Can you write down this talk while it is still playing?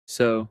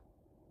So,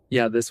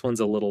 yeah, this one's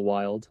a little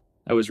wild.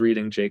 I was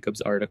reading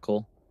Jacob's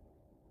article,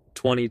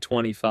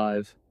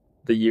 2025,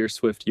 the year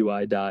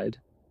SwiftUI died.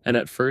 And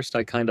at first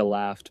I kind of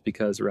laughed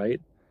because, right?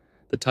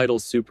 The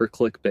title's super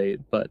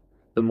clickbait, but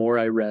the more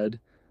I read,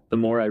 the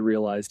more I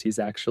realized he's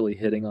actually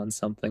hitting on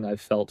something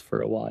I've felt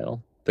for a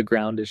while. The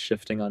ground is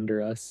shifting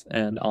under us,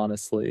 and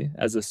honestly,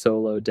 as a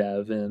solo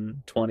dev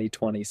in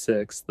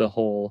 2026, the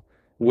whole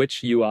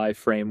which UI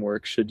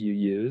framework should you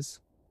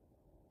use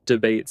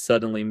debate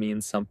suddenly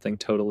means something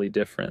totally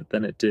different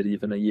than it did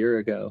even a year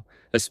ago,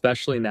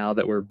 especially now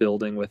that we're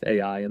building with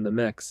AI in the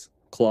mix.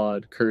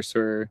 Claude,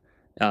 Cursor,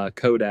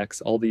 Codex,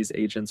 all these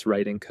agents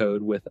writing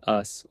code with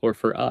us or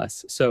for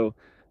us. So,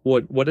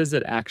 what does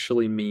it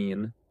actually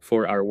mean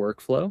for our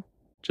workflow?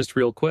 Just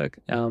real quick,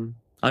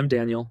 I'm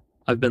Daniel.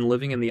 I've been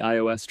living in the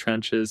iOS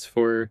trenches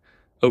for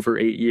over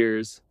 8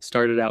 years.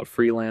 Started out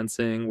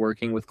freelancing,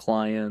 working with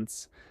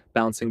clients,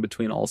 bouncing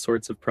between all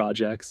sorts of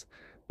projects.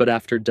 But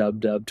after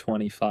Dub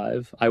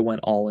 25, I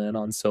went all in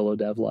on solo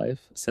dev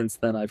life. Since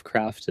then, I've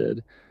crafted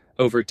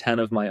over 10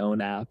 of my own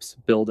apps,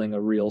 building a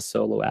real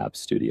solo app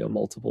studio,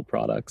 multiple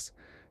products,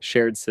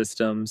 shared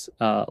systems,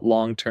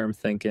 long-term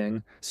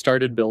thinking,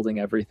 started building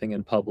everything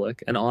in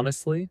public. And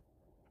honestly,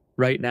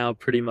 right now,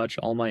 pretty much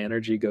all my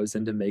energy goes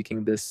into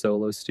making this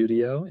solo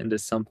studio into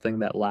something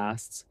that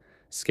lasts,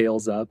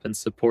 scales up, and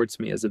supports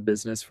me as a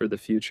business for the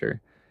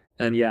future.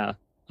 And yeah,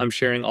 I'm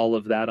sharing all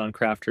of that on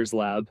Crafters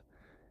Lab.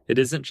 It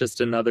isn't just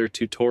another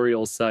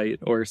tutorial site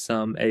or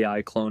some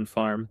AI clone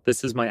farm.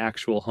 This is my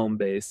actual home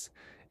base.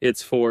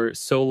 It's for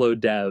solo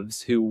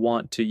devs who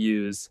want to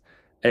use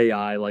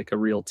AI like a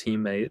real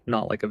teammate,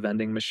 not like a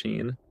vending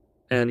machine.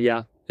 And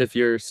yeah, if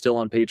you're still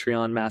on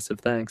Patreon, massive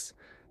thanks.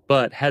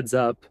 But heads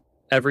up,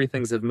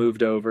 everything's have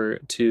moved over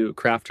to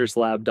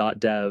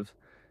crafterslab.dev.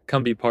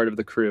 Come be part of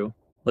the crew.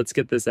 Let's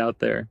get this out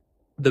there.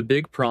 The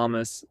big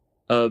promise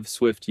of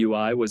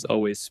SwiftUI was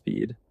always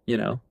speed, you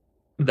know?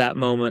 That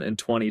moment in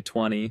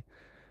 2020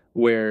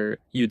 where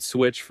you'd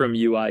switch from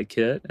UI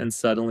kit and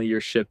suddenly you're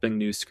shipping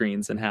new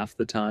screens in half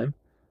the time,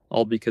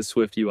 all because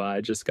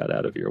SwiftUI just got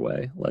out of your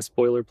way. Less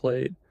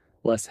boilerplate,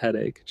 less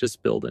headache,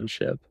 just build and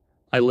ship.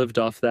 I lived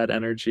off that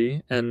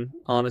energy, and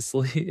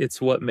honestly,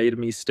 it's what made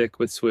me stick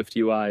with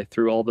SwiftUI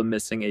through all the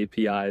missing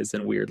APIs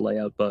and weird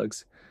layout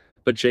bugs.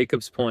 But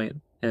Jacob's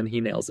point, and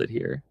he nails it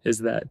here, is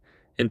that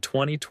in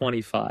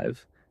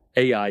 2025,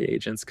 AI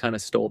agents kind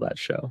of stole that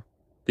show.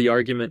 The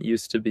argument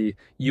used to be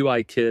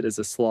UIKit is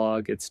a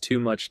slog, it's too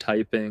much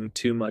typing,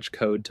 too much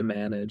code to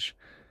manage.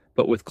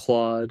 But with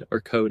Claude or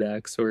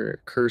Codex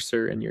or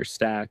Cursor in your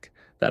stack,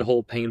 that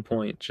whole pain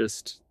point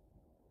just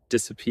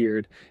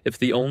disappeared. If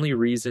the only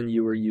reason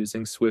you were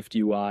using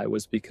SwiftUI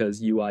was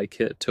because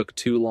UIKit took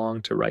too long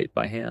to write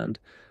by hand,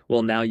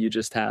 well, now you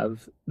just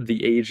have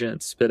the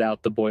agent spit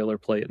out the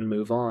boilerplate and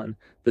move on.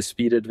 The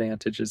speed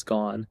advantage is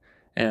gone.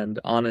 And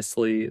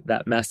honestly,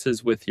 that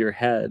messes with your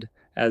head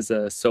as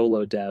a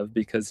solo dev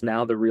because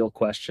now the real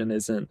question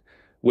isn't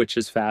which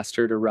is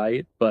faster to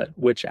write, but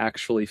which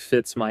actually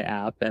fits my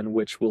app and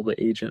which will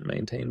the agent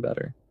maintain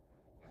better.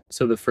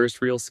 So the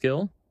first real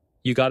skill,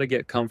 you got to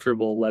get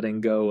comfortable letting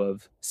go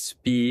of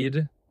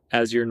speed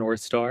as your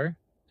North Star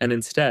and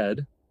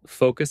instead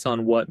focus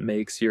on what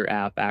makes your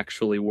app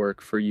actually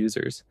work for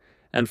users.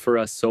 And for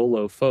us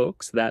solo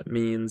folks, that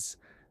means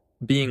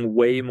being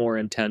way more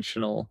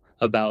intentional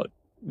about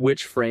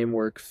which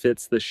framework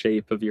fits the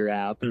shape of your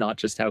app, not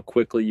just how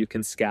quickly you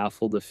can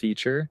scaffold a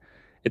feature.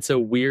 It's a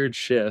weird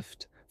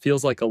shift.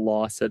 Feels like a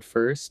loss at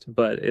first,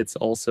 but it's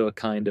also a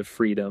kind of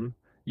freedom.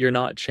 You're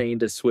not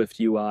chained to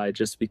SwiftUI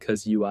just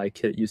because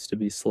UIKit used to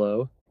be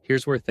slow.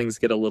 Here's where things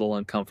get a little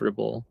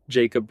uncomfortable.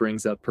 Jacob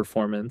brings up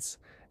performance.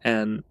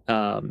 And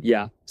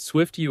yeah,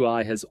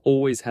 SwiftUI has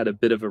always had a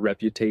bit of a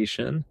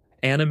reputation.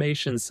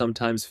 Animations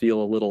sometimes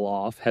feel a little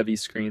off. Heavy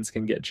screens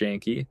can get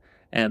janky.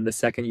 And the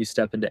second you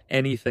step into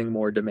anything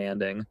more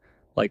demanding,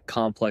 like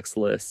complex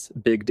lists,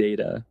 big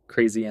data,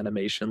 crazy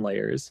animation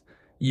layers,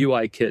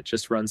 UIKit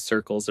just runs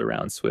circles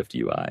around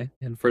SwiftUI.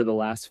 And for the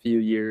last few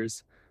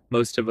years,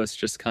 most of us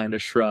just kind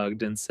of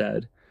shrugged and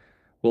said,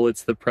 well,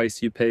 it's the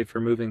price you pay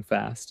for moving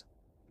fast.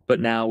 But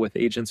now with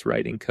agents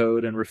writing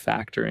code and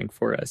refactoring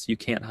for us, you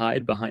can't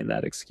hide behind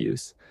that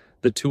excuse.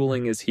 The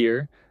tooling is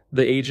here.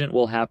 The agent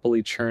will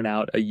happily churn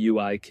out a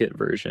UIKit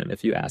version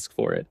if you ask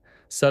for it.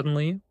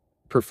 Suddenly,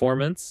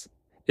 performance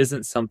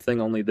isn't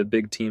something only the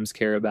big teams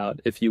care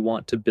about. If you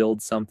want to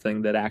build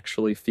something that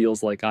actually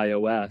feels like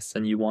iOS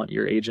and you want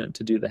your agent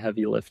to do the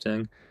heavy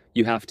lifting,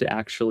 you have to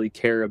actually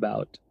care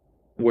about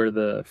where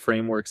the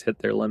frameworks hit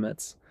their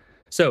limits.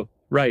 So,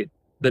 right,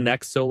 the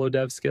next solo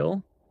dev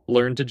skill,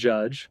 learn to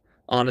judge,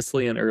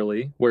 honestly and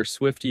early, where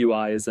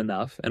SwiftUI is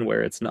enough and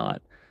where it's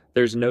not.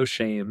 There's no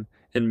shame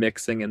in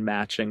mixing and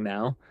matching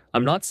now.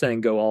 I'm not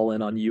saying go all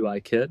in on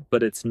UIKit,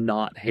 but it's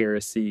not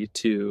heresy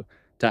to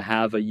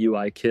have a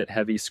UIKit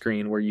heavy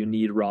screen where you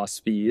need raw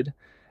speed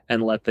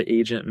and let the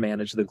agent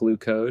manage the glue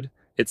code.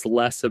 It's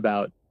less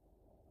about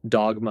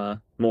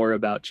dogma, more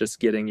about just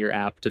getting your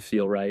app to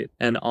feel right.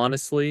 And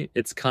honestly,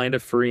 it's kind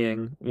of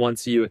freeing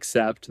once you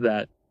accept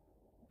that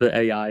The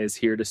AI is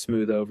here to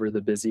smooth over the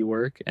busy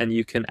work, and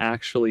you can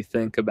actually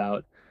think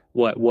about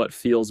what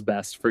feels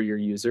best for your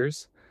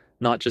users,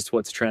 not just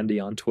what's trendy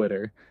on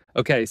Twitter.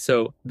 Okay,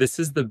 so this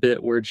is the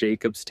bit where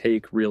Jacob's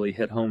take really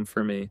hit home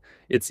for me.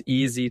 It's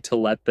easy to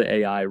let the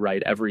AI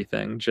write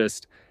everything.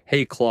 Just,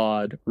 hey,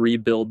 Claude,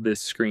 rebuild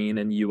this screen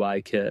in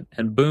UI Kit,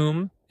 and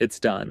boom,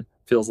 it's done.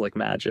 Feels like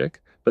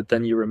magic. But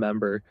then you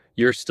remember,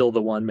 you're still the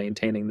one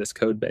maintaining this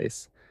code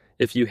base.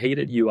 If you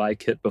hated UI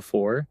Kit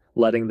before,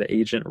 letting the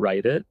agent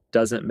write it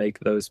doesn't make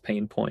those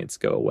pain points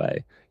go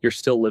away. You're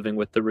still living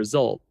with the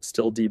result,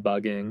 still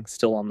debugging,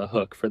 still on the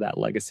hook for that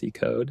legacy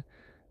code,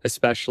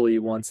 especially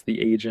once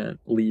the agent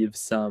leaves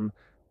some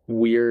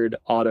weird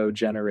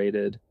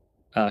auto-generated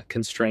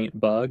constraint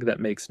bug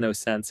that makes no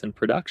sense in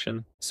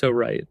production. So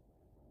right,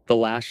 the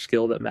last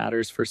skill that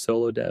matters for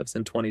solo devs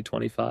in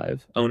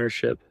 2025,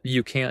 ownership.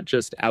 You can't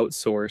just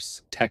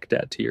outsource tech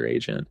debt to your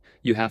agent.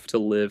 You have to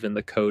live in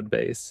the code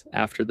base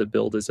after the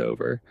build is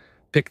over.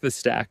 Pick the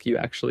stack you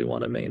actually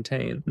want to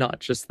maintain, not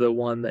just the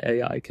one the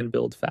AI can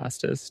build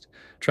fastest.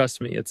 Trust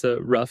me, it's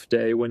a rough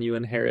day when you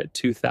inherit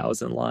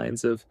 2,000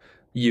 lines of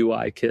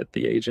UI kit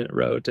the agent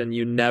wrote and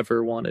you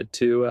never wanted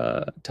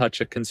to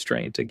touch a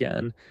constraint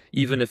again.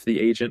 Even if the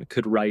agent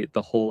could write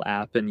the whole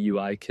app in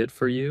UI kit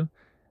for you,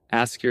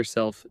 ask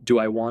yourself, do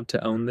I want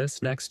to own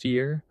this next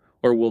year?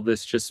 Or will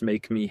this just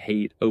make me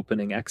hate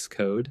opening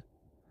Xcode?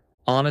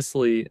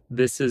 Honestly,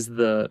 this is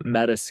the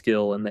meta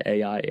skill in the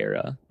AI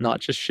era. Not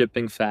just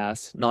shipping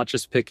fast, not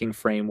just picking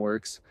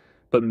frameworks,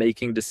 but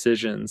making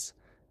decisions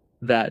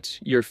that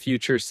your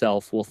future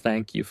self will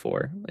thank you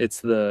for. It's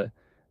the,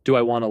 do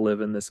I want to live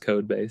in this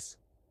code base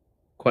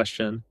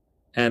question?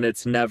 And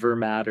it's never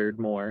mattered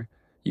more.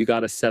 You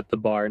got to set the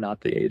bar,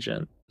 not the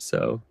agent.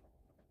 So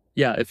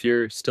yeah, if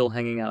you're still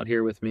hanging out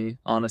here with me,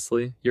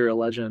 honestly, you're a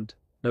legend.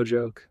 No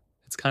joke.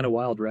 It's kind of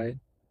wild, right?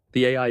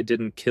 The AI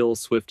didn't kill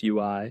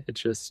SwiftUI. It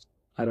just,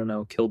 I don't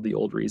know, killed the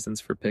old reasons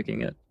for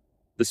picking it.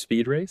 The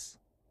speed race?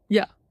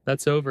 Yeah,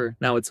 that's over.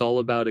 Now it's all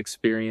about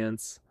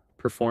experience,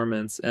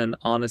 performance, and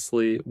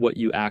honestly, what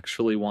you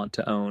actually want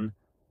to own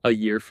a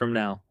year from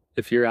now.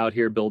 If you're out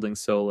here building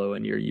solo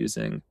and you're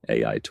using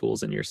AI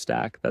tools in your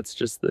stack, that's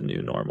just the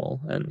new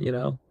normal.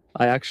 And,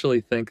 I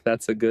actually think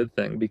that's a good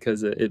thing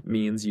because it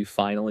means you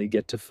finally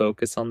get to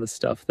focus on the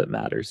stuff that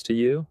matters to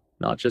you,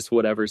 not just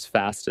whatever's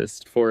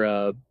fastest for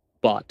a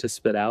bot to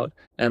spit out.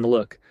 And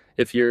look,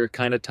 if you're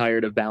kind of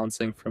tired of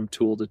bouncing from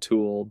tool to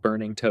tool,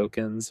 burning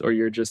tokens, or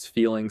you're just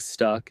feeling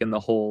stuck in the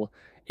whole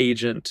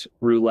agent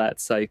roulette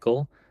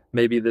cycle,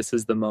 maybe this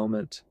is the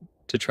moment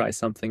to try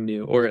something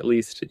new, or at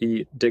least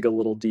dig a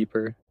little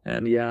deeper.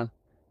 And yeah,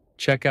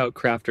 check out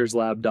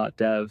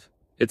crafterslab.dev.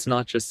 It's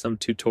not just some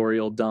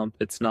tutorial dump.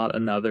 It's not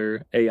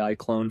another AI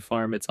clone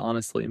farm. It's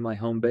honestly my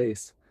home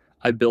base.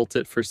 I built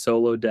it for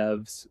solo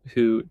devs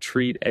who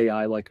treat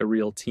AI like a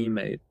real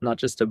teammate, not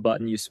just a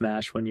button you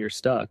smash when you're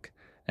stuck.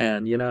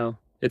 And,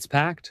 it's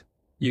packed.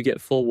 You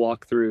get full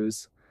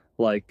walkthroughs,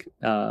 like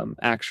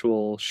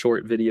actual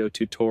short video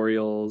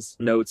tutorials,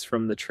 notes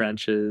from the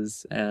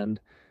trenches, and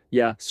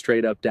yeah,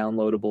 straight up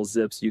downloadable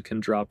zips you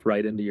can drop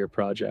right into your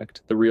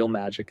project. The real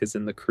magic is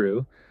in the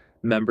crew.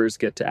 Members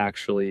get to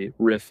actually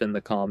riff in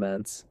the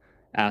comments,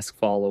 ask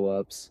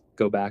follow-ups,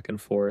 go back and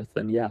forth.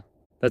 And yeah,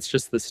 that's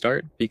just the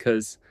start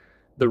because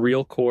the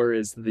real core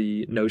is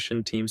the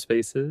Notion team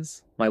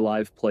spaces, my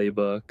live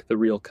playbook, the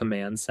real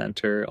command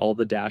center, all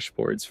the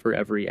dashboards for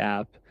every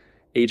app,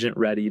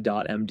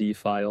 agentready.md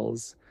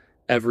files,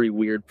 every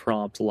weird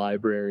prompt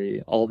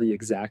library, all the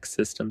exact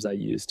systems I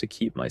use to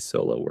keep my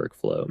solo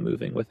workflow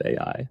moving with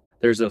AI.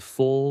 There's a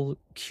full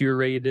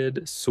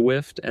curated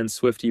Swift and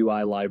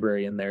SwiftUI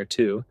library in there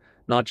too.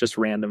 Not just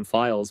random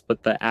files,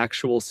 but the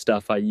actual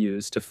stuff I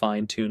use to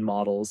fine-tune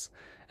models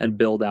and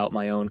build out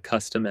my own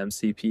custom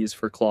MCPs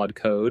for Claude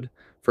Code,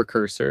 for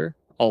Cursor,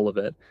 all of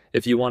it.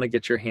 If you want to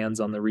get your hands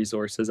on the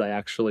resources I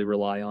actually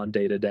rely on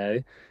day to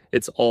day,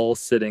 it's all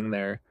sitting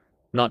there,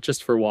 not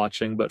just for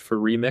watching, but for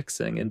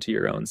remixing into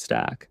your own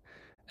stack.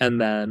 And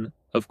then,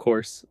 of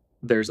course,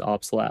 there's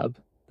OpsLab.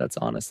 That's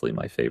honestly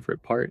my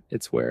favorite part.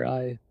 It's where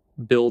I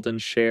build and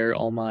share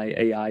all my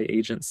AI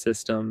agent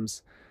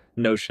systems,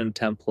 Notion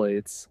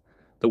templates,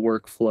 the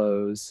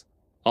workflows,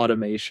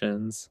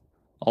 automations,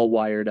 all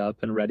wired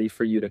up and ready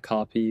for you to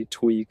copy,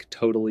 tweak,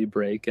 totally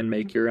break, and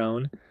make your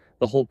own.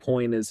 The whole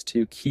point is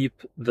to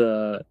keep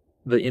the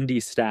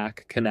indie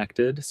stack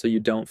connected so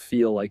you don't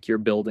feel like you're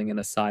building in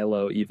a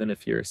silo even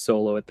if you're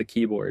solo at the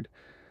keyboard.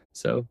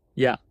 So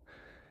yeah,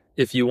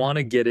 if you want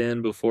to get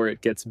in before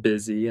it gets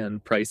busy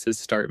and prices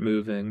start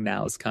moving,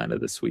 now's kind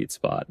of the sweet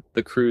spot.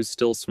 The crew's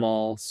still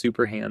small,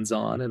 super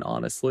hands-on, and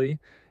honestly,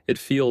 it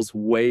feels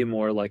way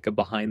more like a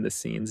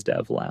behind-the-scenes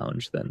dev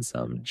lounge than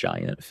some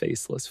giant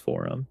faceless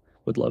forum.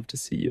 Would love to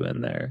see you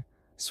in there,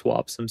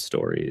 swap some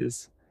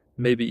stories,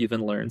 maybe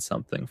even learn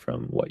something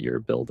from what you're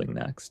building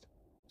next.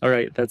 All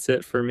right, that's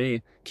it for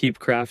me. Keep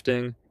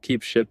crafting,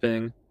 keep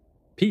shipping.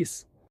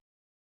 Peace.